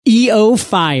EO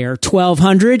Fire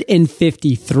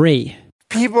 1253.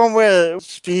 People with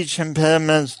speech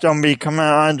impediments don't become an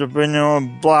entrepreneur,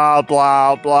 blah,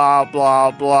 blah, blah,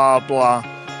 blah, blah, blah.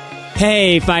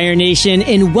 Hey, Fire Nation,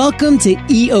 and welcome to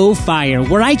EO Fire,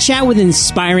 where I chat with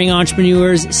inspiring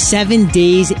entrepreneurs 7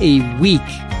 days a week.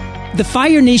 The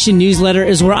Fire Nation newsletter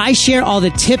is where I share all the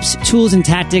tips, tools, and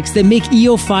tactics that make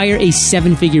EO Fire a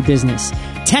seven-figure business.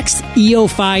 Text EO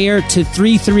Fire to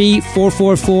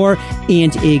 33444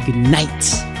 and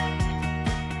ignite.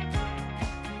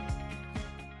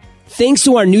 Thanks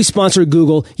to our new sponsor,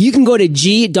 Google, you can go to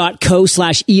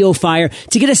g.co/EOFire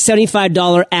to get a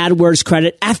 $75 AdWords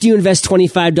credit after you invest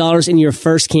 $25 in your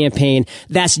first campaign.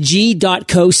 That's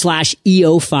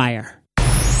g.co/EOFire.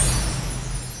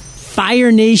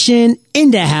 Fire Nation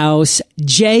in the house,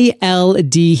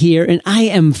 JLD here, and I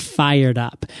am fired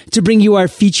up to bring you our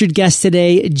featured guest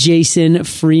today, Jason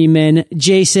Freeman.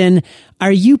 Jason,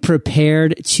 are you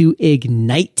prepared to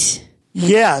ignite?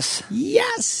 Yes.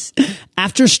 Yes.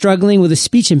 After struggling with a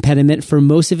speech impediment for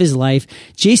most of his life,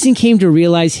 Jason came to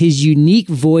realize his unique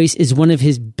voice is one of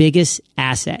his biggest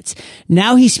assets.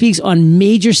 Now he speaks on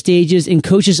major stages and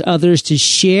coaches others to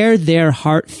share their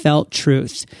heartfelt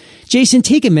truths. Jason,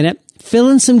 take a minute, fill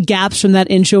in some gaps from that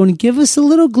intro and give us a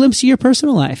little glimpse of your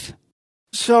personal life.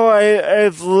 So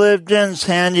I've lived in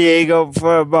San Diego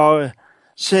for about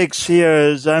 6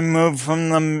 years. I moved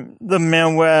from the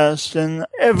Midwest, and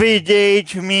every day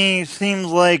to me seems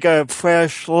like a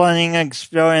fresh learning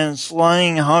experience,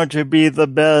 learning how to be the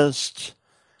best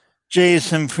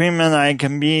Jason Freeman I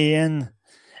can be. And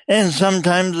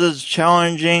sometimes it's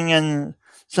challenging and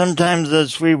sometimes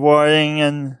it's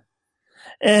rewarding.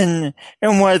 And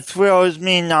what thrills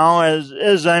me now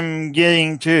is I'm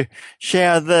getting to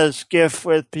share this gift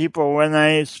with people when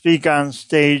I speak on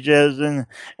stages and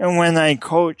when I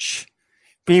coach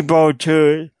people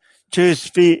to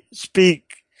speak,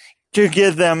 to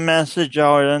get their message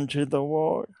out into the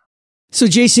world. So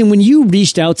Jason, when you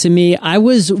reached out to me, I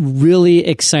was really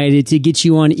excited to get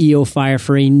you on EO Fire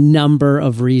for a number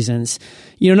of reasons.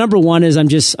 You know, number one is I'm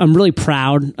really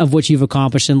proud of what you've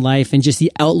accomplished in life and just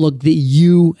the outlook that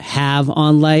you have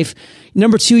on life.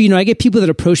 Number two, you know, I get people that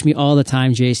approach me all the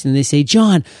time, Jason, and they say,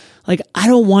 John, like, I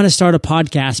don't want to start a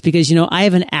podcast because, you know, I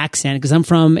have an accent because I'm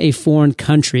from a foreign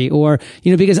country, or,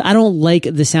 you know, because I don't like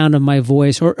the sound of my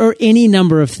voice, or any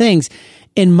number of things.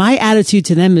 And my attitude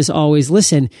to them is always,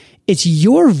 listen, it's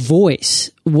your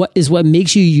voice what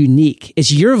makes you unique.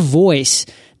 It's your voice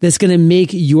that's going to make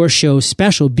your show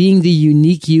special, being the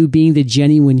unique you, being the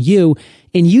genuine you.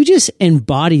 And you just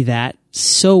embody that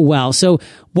so well. So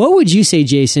what would you say,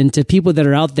 Jason, to people that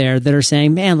are out there that are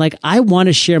saying, man, like, I want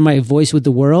to share my voice with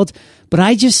the world, but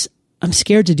I'm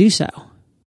scared to do so?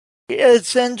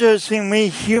 It's interesting. We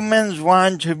humans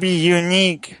want to be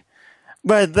unique,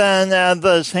 but then at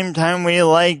the same time, we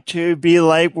like to be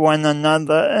like one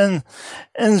another.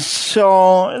 And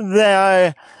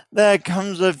so there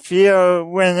comes a fear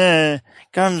when it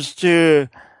comes to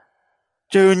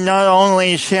not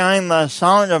only sharing the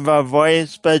sound of our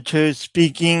voice, but to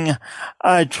speaking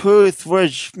a truth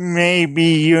which may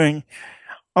be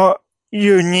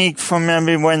unique from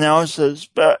everyone else's,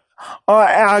 or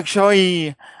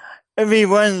actually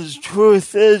everyone's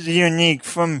truth is unique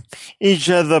from each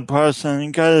other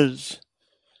person, because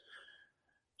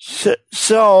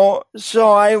so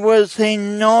I would say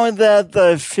no, that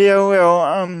the fear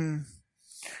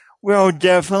will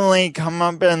definitely come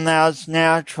up, and that's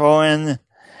natural. And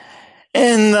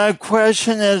the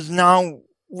question is not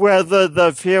whether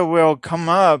the fear will come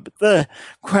up. The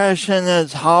question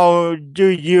is, how do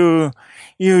you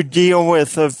deal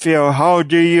with the fear? How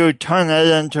do you turn it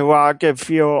into rocket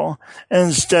fuel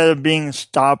instead of being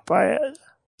stopped by it?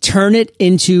 Turn it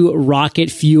into rocket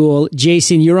fuel.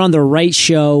 Jason, you're on the right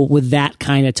show with that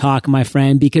kind of talk, my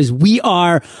friend, because we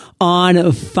are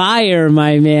on fire,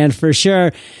 my man, for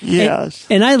sure. Yes.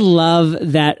 And I love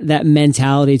that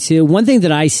mentality too. One thing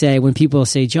that I say when people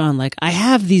say, John, like, I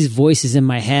have these voices in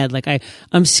my head, like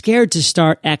I'm scared to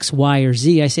start X, Y, or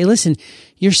Z. I say, listen,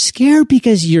 you're scared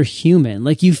because you're human.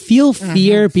 Like, you feel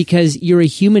fear because you're a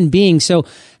human being. So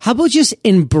how about just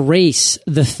embrace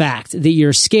the fact that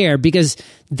you're scared, because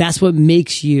that's what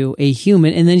makes you a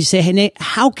human. And then you say, hey, Nate,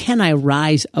 how can I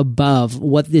rise above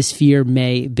what this fear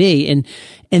may be? And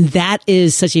that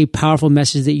is such a powerful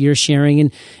message that you're sharing.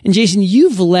 And Jason,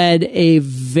 you've led a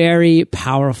very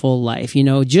powerful life. You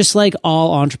know, just like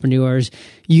all entrepreneurs,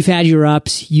 you've had your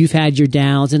ups, you've had your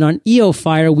downs. And on EO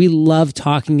Fire, we love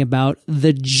talking about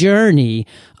the journey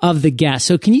of the guest.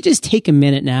 So can you just take a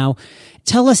minute now,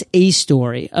 tell us a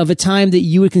story of a time that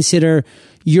you would consider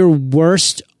your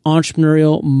worst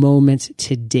entrepreneurial moment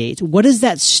to date? What does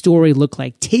that story look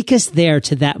like? Take us there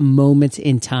to that moment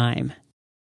in time.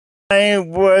 My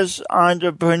worst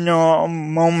entrepreneurial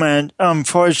moment,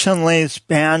 unfortunately,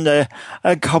 spanned a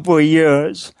couple of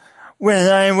years. When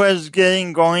I was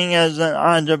getting going as an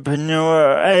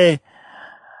entrepreneur,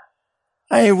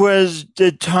 I was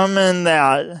determined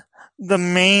that the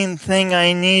main thing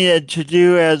I needed to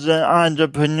do as an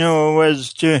entrepreneur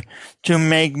was to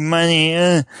make money.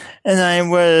 And I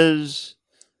was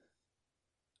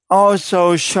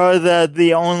also sure that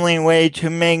the only way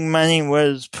to make money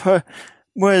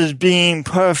was being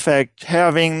perfect,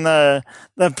 having the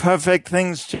perfect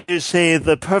things to say,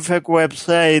 the perfect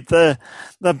website, the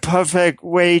perfect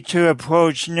way to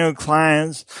approach new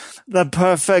clients, the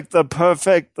perfect.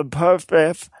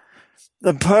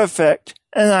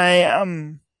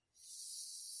 And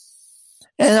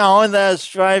and all that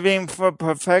striving for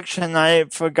perfection, I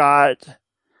forgot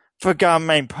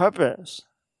my purpose,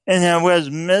 and it was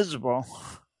miserable.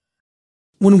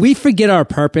 When we forget our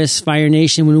purpose, Fire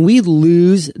Nation, when we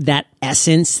lose that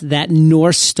essence, that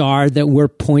North Star that we're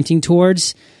pointing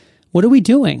towards, what are we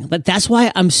doing? But that's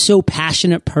why I'm so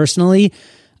passionate personally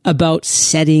about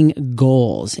setting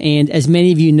goals. And as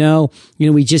many of you know,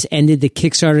 we just ended the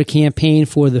Kickstarter campaign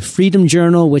for the Freedom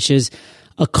Journal, which is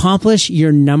accomplish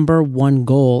your number one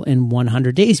goal in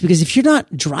 100 days. Because if you're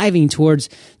not driving towards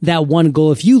that one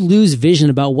goal, if you lose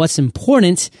vision about what's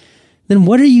important, then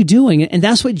what are you doing? And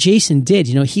that's what Jason did.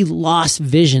 He lost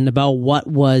vision about what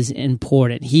was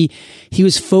important. He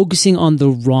was focusing on the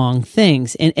wrong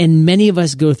things. And many of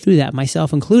us go through that,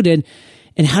 myself included.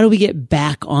 And how do we get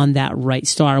back on that right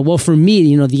star? Well, for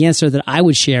me, the answer that I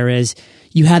would share is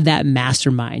you have that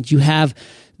mastermind. You have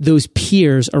those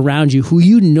peers around you who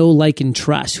like, and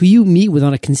trust, who you meet with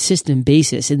on a consistent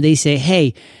basis. And they say,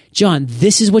 hey, John,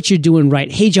 this is what you're doing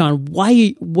right. Hey, John, why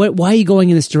are you going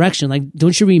in this direction? Like,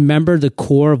 don't you remember the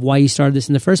core of why you started this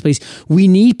in the first place? We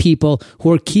need people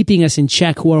who are keeping us in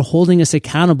check, who are holding us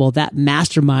accountable. That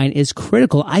mastermind is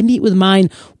critical. I meet with mine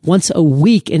once a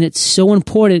week, and it's so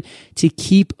important to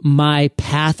keep my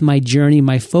path, my journey,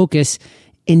 my focus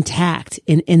intact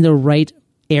and in the right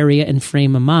area and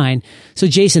frame of mind. So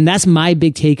Jason, that's my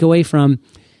big takeaway from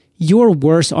your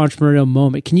worst entrepreneurial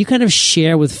moment. Can you kind of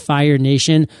share with Fire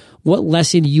Nation what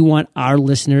lesson you want our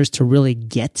listeners to really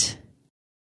get?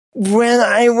 When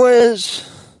I was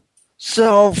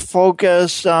so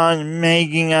focused on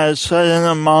making a certain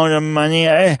amount of money,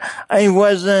 I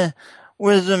wasn't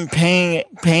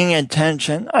paying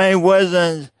attention. I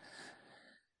wasn't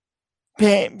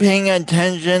paying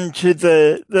attention to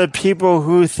the people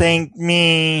who thanked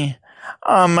me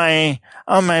on my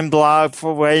blog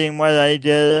for writing what I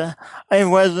did. I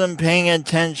wasn't paying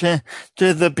attention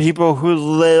to the people who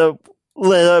lit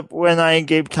up when I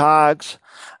gave talks.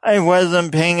 I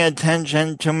wasn't paying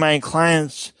attention to my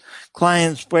clients'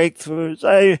 breakthroughs.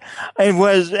 I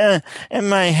was in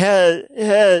my head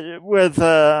with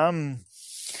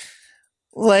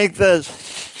like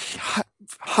this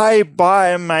high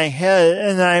bar in my head,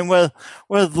 and I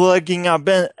was looking up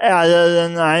at it,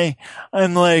 and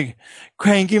I'm like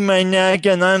cranking my neck,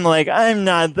 and I'm like, I'm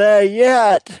not there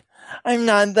yet. And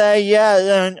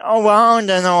around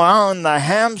the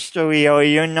hamster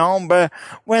wheel, But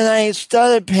when I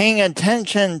started paying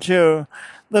attention to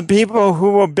the people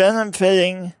who were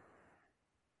benefiting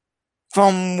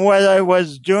from what I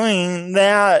was doing,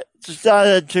 that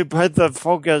started to put the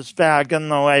focus back in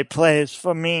the right place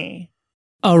for me.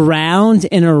 Around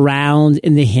and around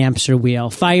in the hamster wheel.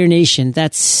 Fire Nation,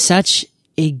 that's such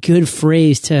a good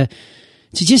phrase to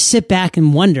just sit back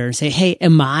and wonder and say, hey,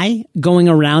 am I going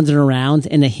around and around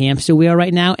in a hamster wheel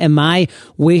right now? Am I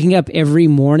waking up every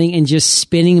morning and just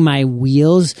spinning my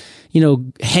wheels,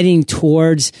 heading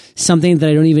towards something that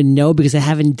I don't even know because I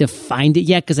haven't defined it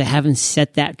yet, because I haven't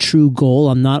set that true goal.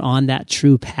 I'm not on that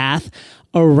true path.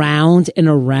 Around and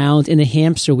around in a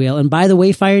hamster wheel. And by the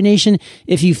way, Fire Nation,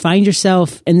 if you find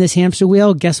yourself in this hamster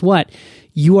wheel, guess what?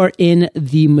 You are in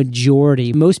the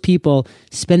majority. Most people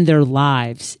spend their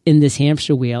lives in this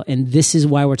hamster wheel. And this is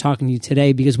why we're talking to you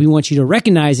today, because we want you to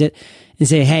recognize it and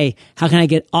say, hey, how can I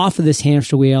get off of this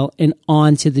hamster wheel and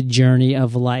onto the journey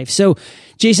of life? So,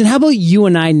 Jason, how about you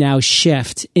and I now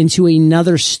shift into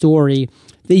another story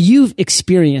that you've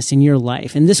experienced in your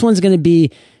life? And this one's going to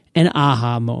be an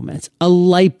aha moment, a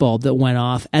light bulb that went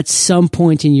off at some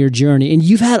point in your journey. And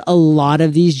you've had a lot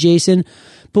of these, Jason,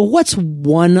 but what's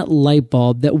one light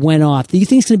bulb that went off that you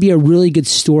think is going to be a really good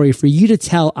story for you to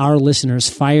tell our listeners,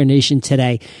 Fire Nation,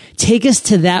 today? Take us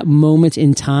to that moment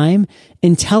in time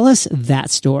and tell us that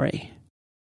story.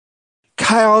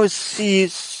 Kyle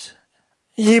Cease,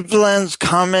 he blends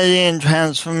comedy and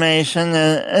transformation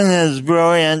and is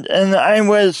brilliant. And I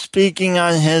was speaking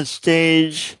on his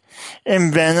stage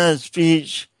in Venice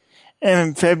Beach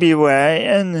in February,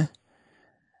 and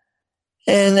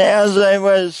as I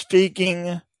was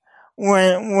speaking,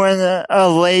 when a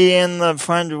lady in the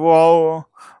front row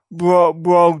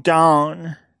broke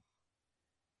down,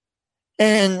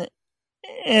 and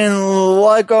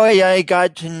luckily I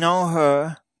got to know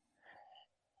her.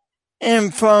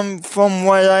 And from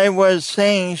what I was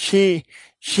saying, she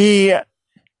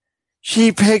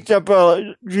picked up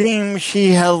a dream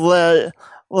she had let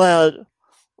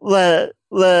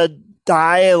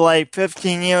die like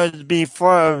 15 years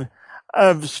before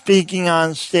of speaking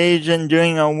on stage and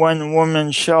doing a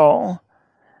one-woman show.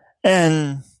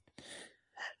 And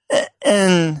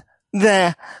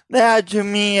that to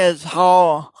me is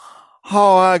how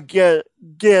a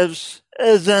gifts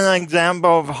is an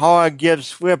example of how a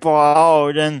gifts ripple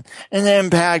out and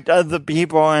impact other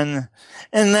people. And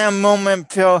that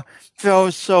moment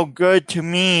feels so good to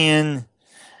me, and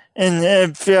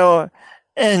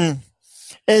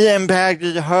it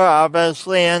impacted her,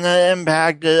 obviously, and it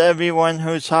impacted everyone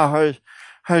who saw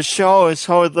her show.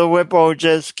 So the ripple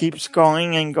just keeps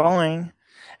going and going.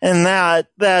 And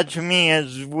that to me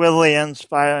is really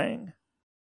inspiring.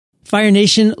 Fire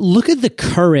Nation, look at the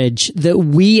courage that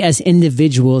we as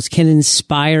individuals can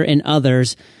inspire in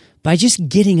others by just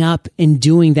getting up and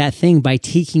doing that thing, by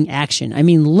taking action. I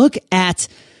mean, look at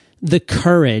the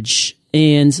courage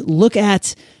and look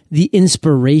at the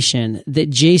inspiration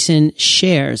that Jason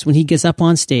shares when he gets up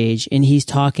on stage and he's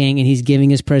talking and he's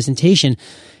giving his presentation.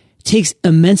 It takes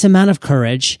immense amount of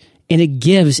courage, and it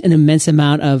gives an immense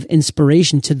amount of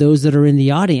inspiration to those that are in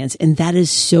the audience. And that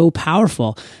is so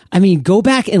powerful. I mean, go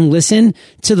back and listen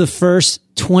to the first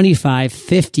 25,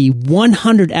 50,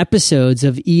 100 episodes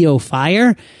of EO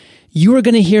Fire. You are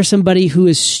going to hear somebody who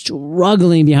is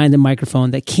struggling behind the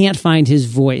microphone, that can't find his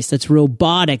voice, that's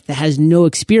robotic, that has no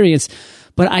experience.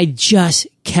 But I just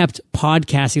kept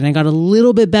podcasting. I got a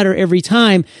little bit better every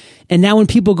time. And now when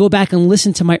people go back and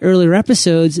listen to my earlier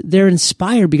episodes, they're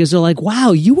inspired because they're like,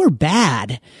 wow, you were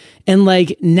bad. And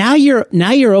like, now you're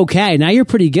okay. Now you're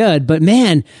pretty good. But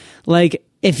man, like,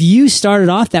 if you started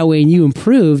off that way and you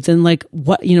improved, then like,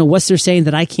 what's there saying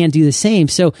that I can't do the same?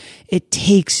 So it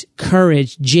takes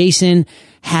courage. Jason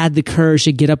had the courage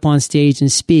to get up on stage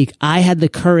and speak. I had the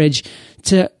courage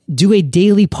to do a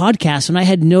daily podcast when I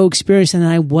had no experience and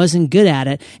I wasn't good at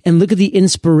it. And look at the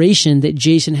inspiration that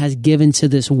Jason has given to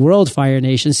this world, Fire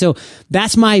Nation. So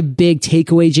that's my big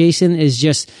takeaway, Jason, is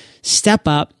just step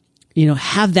up,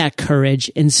 have that courage,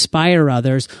 inspire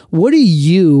others. What do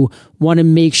you want to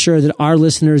make sure that our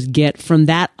listeners get from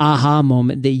that aha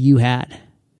moment that you had?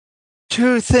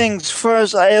 Two things.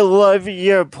 First, I love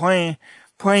your point,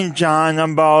 John,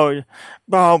 about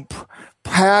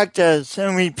practice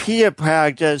and repeated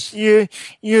practice. You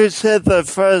said the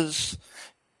first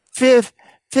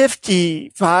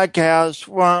 50 podcasts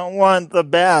weren't the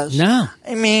best. No.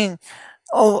 I mean,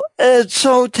 it's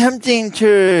so tempting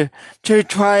to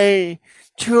try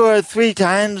 2 or 3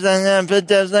 times, and if it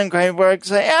doesn't quite work,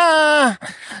 say,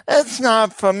 it's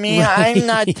not for me. Right. I'm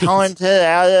not talented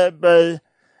at it,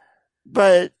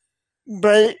 but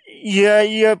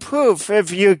you're proof.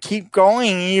 If you keep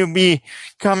going, you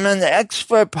become an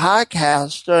expert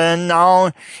podcaster, and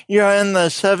now you're in the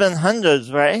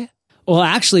 700s, right? Well,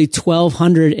 actually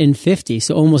 1,250,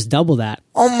 so almost double that.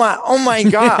 Oh my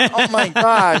God. Oh my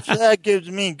gosh. That gives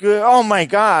me good. Oh my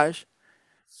gosh.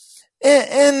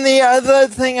 And the other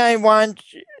thing I want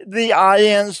the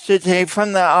audience to take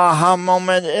from the aha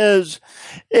moment is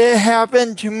it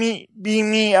happened to be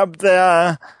me up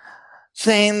there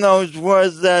saying those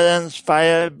words that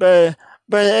inspired, but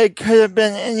it could have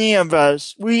been any of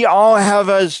us. We all have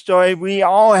a story. We've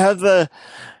all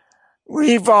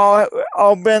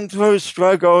been through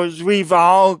struggles. We've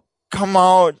all come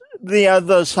out the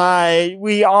other side.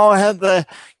 We all have the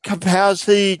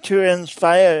capacity to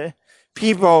inspire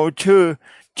people, to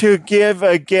give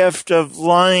a gift of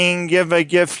learning, give a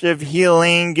gift of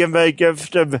healing, give a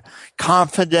gift of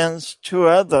confidence to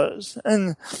others.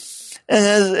 And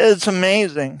it's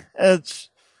amazing. It's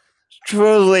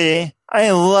truly,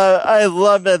 I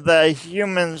love it that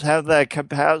humans have that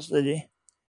capacity.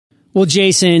 Well,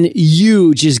 Jason,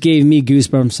 you just gave me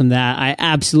goosebumps from that. I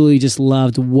absolutely just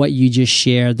loved what you just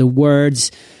shared. The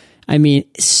words, I mean,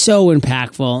 so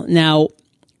impactful. Now,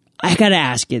 I got to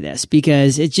ask you this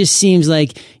because it just seems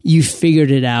like you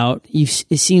figured it out.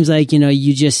 It seems like,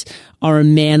 you just are a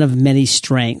man of many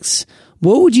strengths.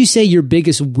 What would you say your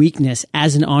biggest weakness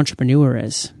as an entrepreneur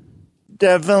is?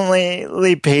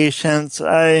 definitely patience.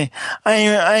 I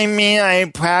mean,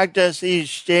 I practice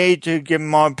each day to get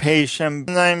more patient,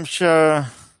 and I'm sure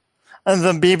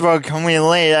the people can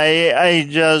relate. I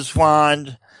just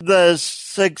want the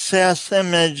success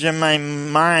image in my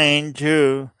mind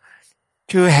to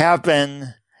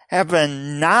happen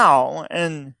now,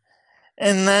 and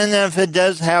then if it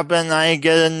does happen, I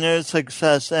get a new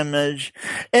success image.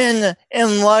 And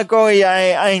luckily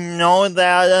I know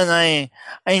that, and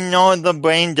I know the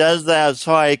brain does that,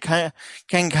 so I can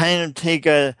kind of take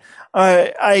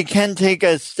I can take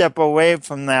a step away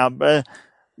from that,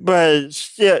 but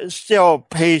still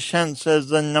patience is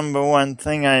the number one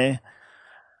thing I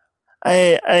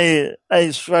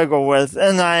struggle with.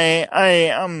 And I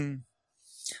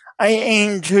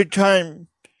aim to turn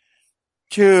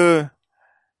to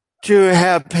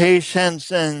have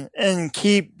patience and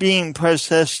keep being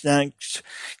persistent,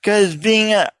 because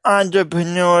being an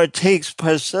entrepreneur takes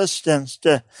persistence,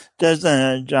 doesn't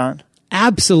it, John?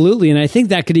 Absolutely. And I think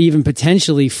that could even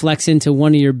potentially flex into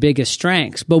one of your biggest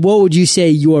strengths. But what would you say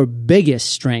your biggest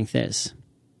strength is?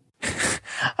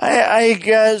 I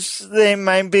guess they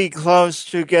might be close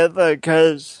together,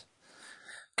 because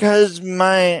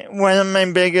one of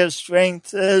my biggest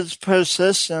strengths is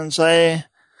persistence. I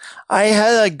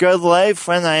had a good life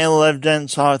when I lived in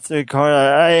South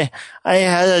Dakota. I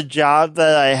had a job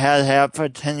that I had for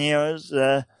 10 years.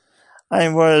 I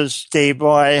was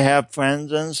stable. I had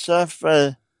friends and stuff,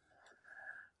 but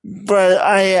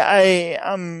I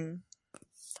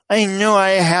knew I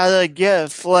had a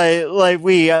gift, like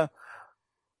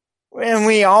and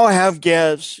we all have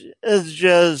gifts. It's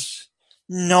just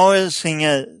noticing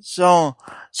it. So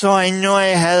I knew I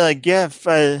had a gift,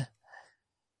 but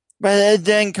it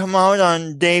didn't come out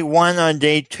on day one or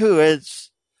day two. It's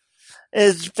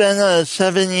been a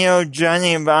 7-year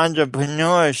journey of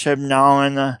entrepreneurship now,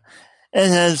 and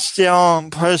it's still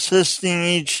persisting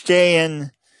each day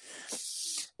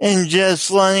and just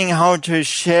learning how to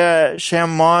share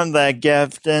more of that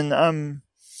gift and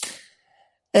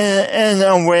in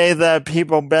a way that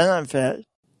people benefit.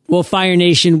 Well, Fire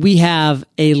Nation, we have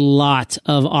a lot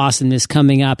of awesomeness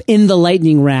coming up in the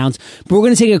lightning round, but we're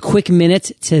going to take a quick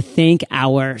minute to thank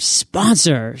our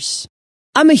sponsors.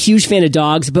 I'm a huge fan of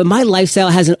dogs, but my lifestyle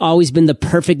hasn't always been the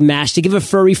perfect match to give a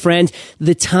furry friend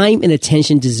the time and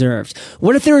attention deserved.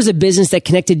 What if there was a business that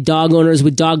connected dog owners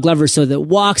with dog lovers so that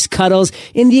walks, cuddles,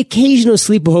 and the occasional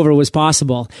sleepover was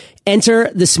possible? Enter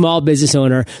the small business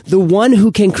owner, the one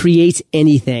who can create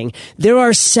anything. There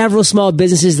are several small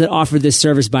businesses that offer this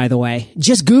service, by the way.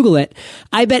 Just Google it.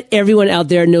 I bet everyone out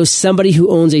there knows somebody who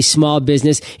owns a small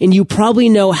business, and you probably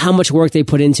know how much work they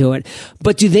put into it.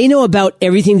 But do they know about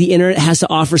everything the internet has to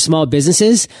offer small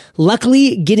businesses?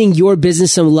 Luckily, getting your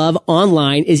business some love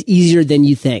online is easier than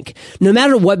you think. No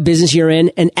matter what business you're in,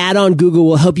 an ad on Google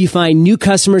will help you find new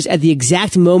customers at the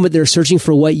exact moment they're searching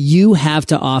for what you have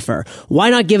to offer.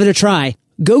 Why not give it a try?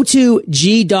 Go to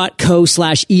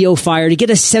g.co/EOFire to get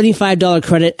a $75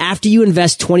 credit after you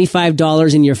invest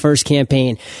 $25 in your first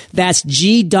campaign. That's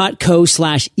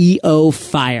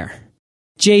g.co/EOFire.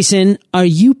 Jason, are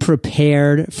you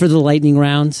prepared for the lightning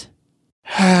round?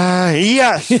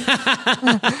 Yes.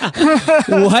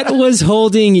 What was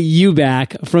holding you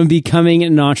back from becoming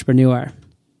an entrepreneur?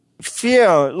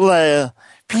 Fear. Like,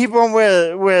 people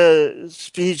with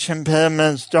speech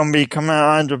impediments don't become an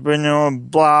entrepreneur,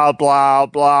 blah, blah,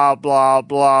 blah, blah,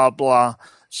 blah, blah.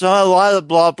 So a lot of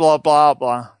blah, blah, blah,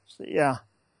 blah. So, yeah.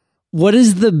 What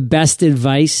is the best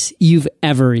advice you've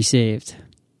ever received?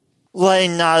 Like,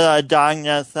 not a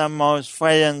darkness that most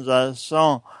frightens us.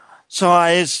 So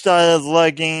I started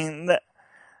looking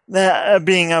that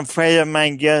being afraid of my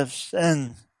gifts,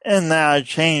 and that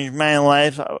changed my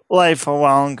life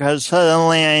around, because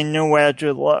suddenly I knew where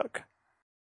to look.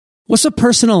 What's a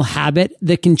personal habit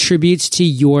that contributes to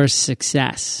your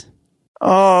success?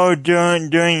 Oh,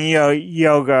 doing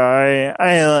yoga.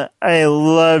 I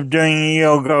love doing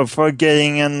yoga for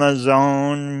getting in the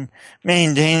zone,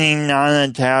 maintaining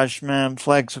non-attachment,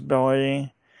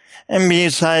 flexibility. And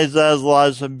besides, there's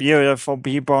lots of beautiful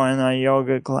people in a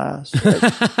yoga class.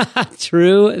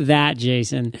 True that,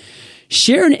 Jason.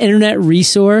 Share an internet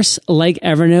resource like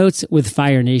Evernote with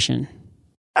Fire Nation.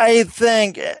 I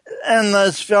think in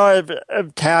the spirit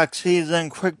of tax season,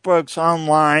 QuickBooks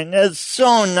Online, it's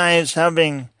so nice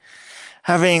having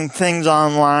things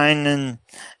online, and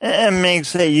it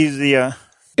makes it easier.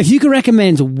 If you could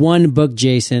recommend one book,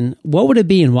 Jason, what would it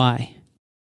be and why?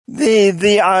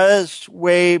 The Artist's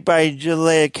Way by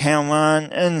Julia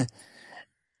Cameron, and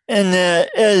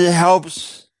it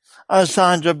helps us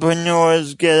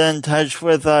entrepreneurs get in touch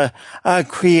with a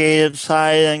creative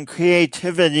side, and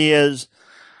creativity is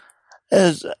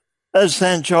is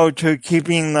essential to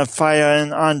keeping the fire in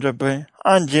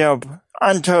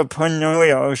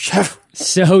entrepreneurship.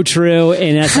 So true,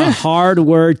 and that's a hard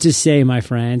word to say, my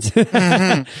friends.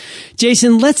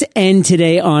 Jason, let's end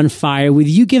today on fire with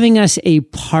you giving us a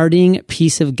parting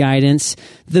piece of guidance,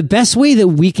 the best way that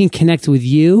we can connect with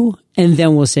you, and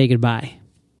then we'll say goodbye.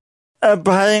 A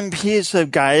parting piece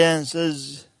of guidance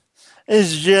is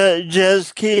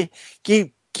just keep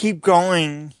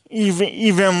going,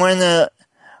 even when it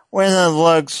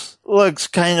looks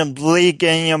kind of bleak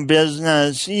in your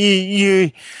business.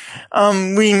 You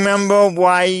remember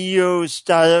why you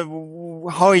started,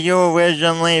 how you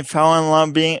originally fell in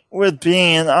love with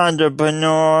being an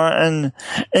entrepreneur, and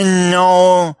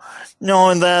know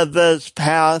that this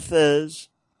path is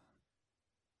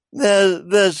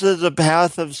this is a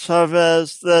path of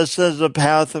service. This is a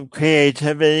path of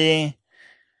creativity.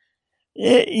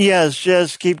 Yes,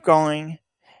 just keep going.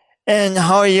 And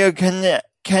how you can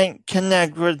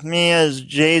connect with me is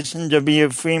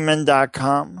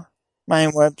jasonwfreeman.com, my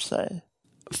website.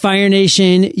 Fire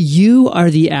Nation, you are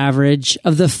the average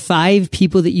of the 5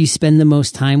 people that you spend the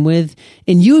most time with,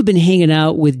 and you have been hanging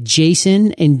out with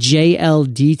Jason and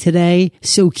JLD today,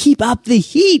 so keep up the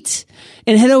heat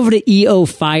and head over to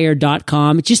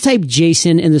eofire.com. Just type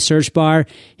Jason in the search bar.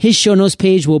 His show notes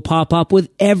page will pop up with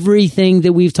everything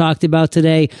that we've talked about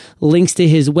today, links to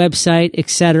his website,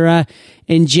 etc.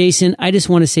 And Jason, I just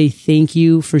want to say thank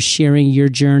you for sharing your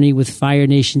journey with Fire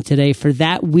Nation today. For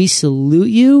that, we salute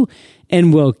you,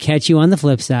 and we'll catch you on the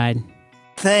flip side.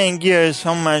 Thank you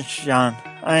so much, John.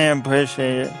 I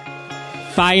appreciate it.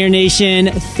 Fire Nation,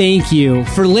 thank you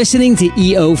for listening to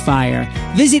EO Fire.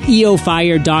 Visit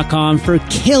eofire.com for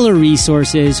killer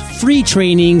resources, free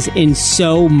trainings, and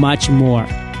so much more.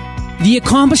 The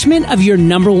accomplishment of your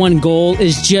number one goal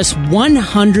is just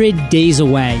 100 days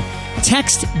away.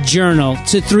 Text JOURNAL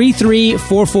to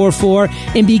 33444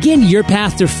 and begin your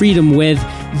path to freedom with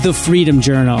the Freedom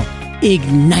Journal.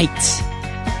 Ignite.